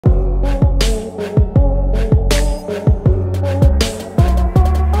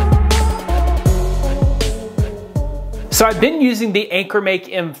So I've been using the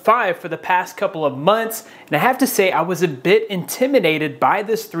AnkerMake M5 for the past couple of months, and I have to say I was a bit intimidated by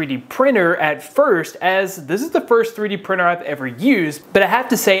this 3D printer at first, as this is the first 3D printer I've ever used. But I have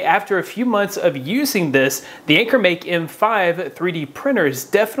to say, after a few months of using this, the AnkerMake M5 3D printer is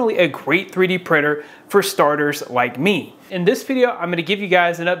definitely a great 3D printer for starters like me. In this video, I'm going to give you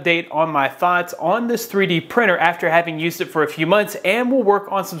guys an update on my thoughts on this 3D printer after having used it for a few months, and we'll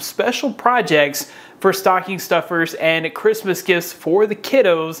work on some special projects for stocking stuffers and Christmas gifts for the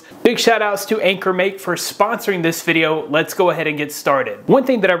kiddos. Big shout outs to AnkerMake for sponsoring this video. Let's go ahead and get started. One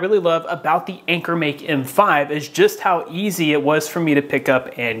thing that I really love about the AnkerMake M5 is just how easy it was for me to pick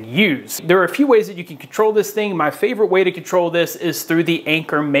up and use. There are a few ways that you can control this thing. My favorite way to control this is through the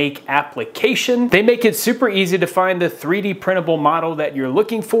AnkerMake application. They make it super easy to find the 3D printable model that you're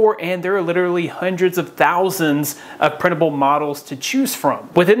looking for, and there are literally hundreds of thousands of printable models to choose from.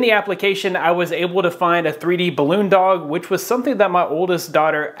 Within the application, I was able to find a 3D balloon dog, which was something that my oldest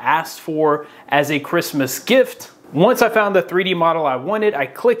daughter asked for as a Christmas gift. Once I found the 3D model I wanted, I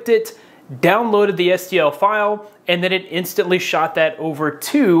clicked it, downloaded the STL file, and then it instantly shot that over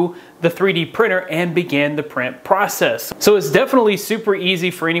to the 3D printer and began the print process. So it's definitely super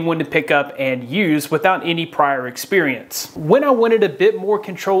easy for anyone to pick up and use without any prior experience. When I wanted a bit more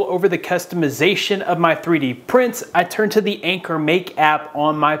control over the customization of my 3D prints, I turned to the AnkerMake app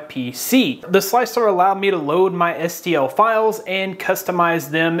on my PC. The slicer allowed me to load my STL files and customize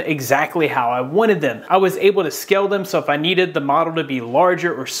them exactly how I wanted them. I was able to scale them, so if I needed the model to be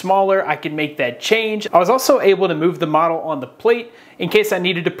larger or smaller, I could make that change. I was also able to move the model on the plate in case I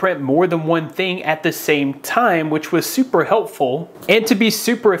needed to print more than one thing at the same time, which was super helpful. And to be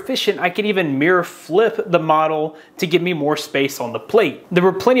super efficient, I could even mirror flip the model to give me more space on the plate. There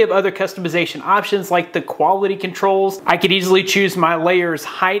were plenty of other customization options like the quality controls. I could easily choose my layers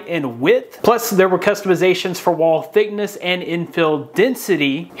height and width. Plus there were customizations for wall thickness and infill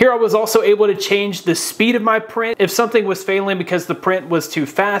density. Here I was also able to change the speed of my print. If something was failing because the print was too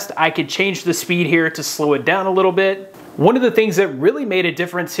fast, I could change the speed here to slow it down a little bit. One of the things that really made a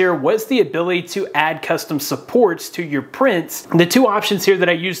difference here was the ability to add custom supports to your prints. The two options here that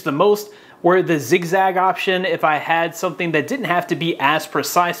I used the most were the zigzag option. If I had something that didn't have to be as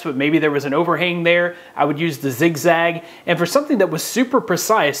precise, but maybe there was an overhang there, I would use the zigzag. And for something that was super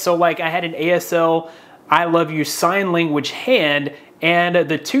precise, so like I had an ASL I love you sign language hand, and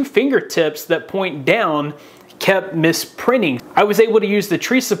the two fingertips that point down kept misprinting. I was able to use the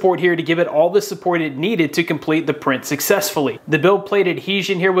tree support here to give it all the support it needed to complete the print successfully. The build plate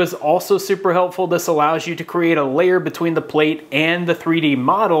adhesion here was also super helpful. This allows you to create a layer between the plate and the 3D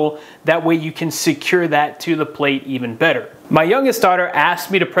model. That way you can secure that to the plate even better. My youngest daughter asked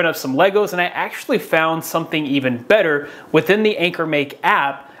me to print up some Legos, and I actually found something even better. Within the AnkerMake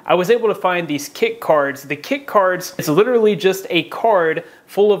app, I was able to find these kit cards. The kit cards is literally just a card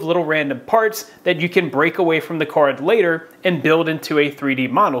full of little random parts that you can break away from the card later and build into a 3D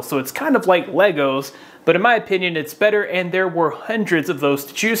model. So it's kind of like Legos, but in my opinion, it's better, and there were hundreds of those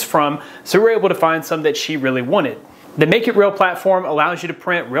to choose from, so we were able to find some that she really wanted. The Make It Real platform allows you to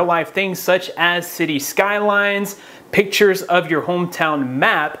print real-life things such as city skylines, pictures of your hometown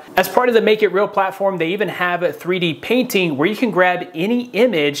map. As part of the Make It Real platform, they even have a 3D painting where you can grab any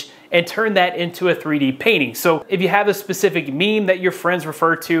image and turn that into a 3D painting. So if you have a specific meme that your friends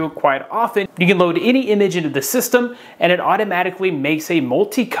refer to quite often, you can load any image into the system and it automatically makes a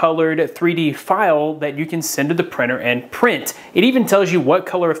multicolored 3D file that you can send to the printer and print. It even tells you what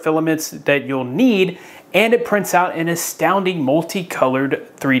color filaments that you'll need, and it prints out an astounding multicolored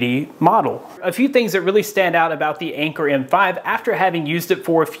 3D model. A few things that really stand out about the Anker M5 after having used it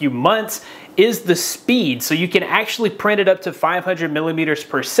for a few months is the speed. So you can actually print it up to 500 millimeters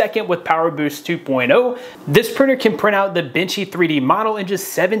per second with Power Boost 2.0. This printer can print out the Benchy 3D model in just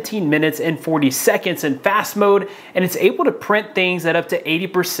 17 minutes and 40 seconds in fast mode, and it's able to print things at up to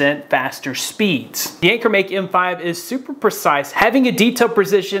 80% faster speeds. The AnkerMake M5 is super precise, having a detail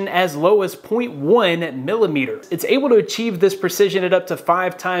precision as low as 0.1 millimeter. It's able to achieve this precision at up to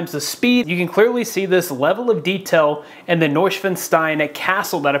 5 times the speed. You can clearly see this level of detail in the Neuschwanstein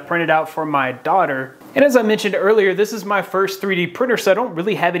castle that I printed out for my daughter. And as I mentioned earlier, this is my first 3D printer, so I don't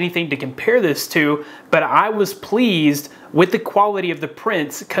really have anything to compare this to, but I was pleased with the quality of the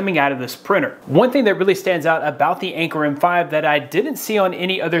prints coming out of this printer. One thing that really stands out about the Anker M5 that I didn't see on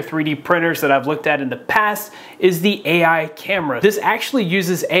any other 3D printers that I've looked at in the past is the AI camera. This actually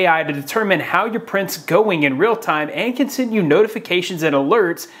uses AI to determine how your print's going in real time and can send you notifications and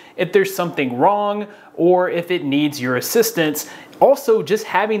alerts if there's something wrong or if it needs your assistance. Also, just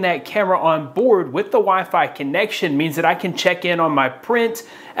having that camera on board with the Wi-Fi connection means that I can check in on my print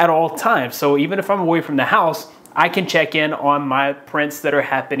at all times. So even if I'm away from the house, I can check in on my prints that are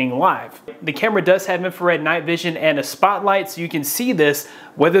happening live. The camera does have infrared night vision and a spotlight, so you can see this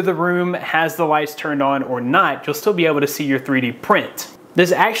whether the room has the lights turned on or not. You'll still be able to see your 3D print.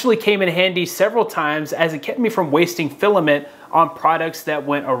 This actually came in handy several times as it kept me from wasting filament on products that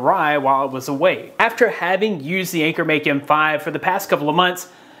went awry while I was away. After having used the AnkerMake M5 for the past couple of months,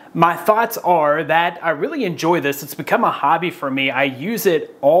 my thoughts are that I really enjoy this. It's become a hobby for me. I use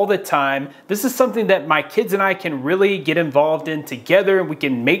it all the time. This is something that my kids and I can really get involved in together, and we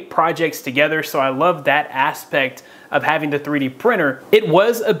can make projects together. So I love that aspect of having the 3D printer. It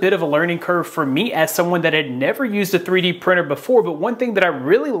was a bit of a learning curve for me as someone that had never used a 3D printer before, but one thing that I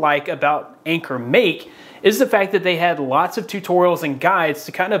really like about AnkerMake is the fact that they had lots of tutorials and guides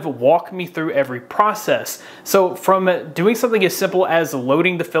to kind of walk me through every process. So from doing something as simple as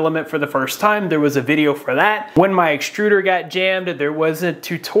loading the filament for the first time, there was a video for that. When my extruder got jammed, there was a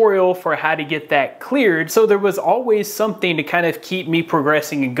tutorial for how to get that cleared. So there was always something to kind of keep me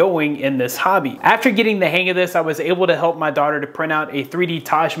progressing and going in this hobby. After getting the hang of this, I was able to help my daughter to print out a 3D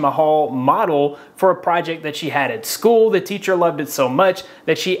Taj Mahal model for a project that she had at school. The teacher loved it so much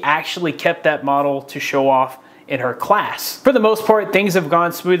that she actually kept that model to show off in her class. For the most part, things have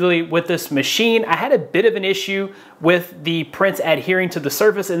gone smoothly with this machine. I had a bit of an issue with the prints adhering to the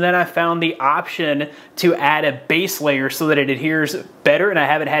surface, and then I found the option to add a base layer so that it adheres better, and I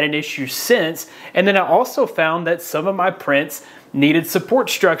haven't had an issue since. And then I also found that some of my prints needed support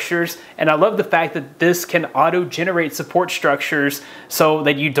structures, and I love the fact that this can auto-generate support structures so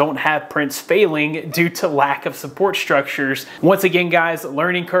that you don't have prints failing due to lack of support structures. Once again, guys,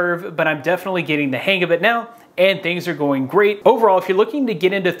 learning curve, but I'm definitely getting the hang of it now, and things are going great. Overall, if you're looking to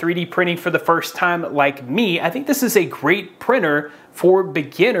get into 3D printing for the first time like me, I think this is a great printer for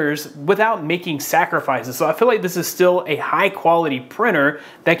beginners without making sacrifices. So I feel like this is still a high quality printer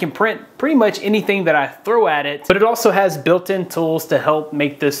that can print pretty much anything that I throw at it, but it also has built-in tools to help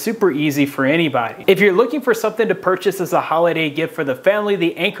make this super easy for anybody. If you're looking for something to purchase as a holiday gift for the family,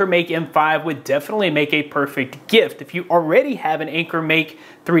 the AnkerMake M5 would definitely make a perfect gift. If you already have an AnkerMake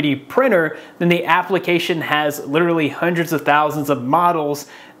 3D printer, then the application has literally hundreds of thousands of models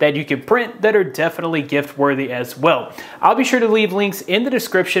that you can print that are definitely gift worthy as well. I'll be sure to leave links in the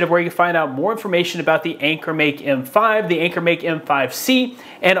description of where you can find out more information about the AnkerMake M5, the AnkerMake M5C,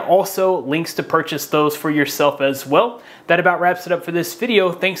 and also links to purchase those for yourself as well. That about wraps it up for this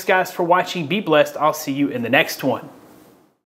video. Thanks guys for watching. Be blessed. I'll see you in the next one.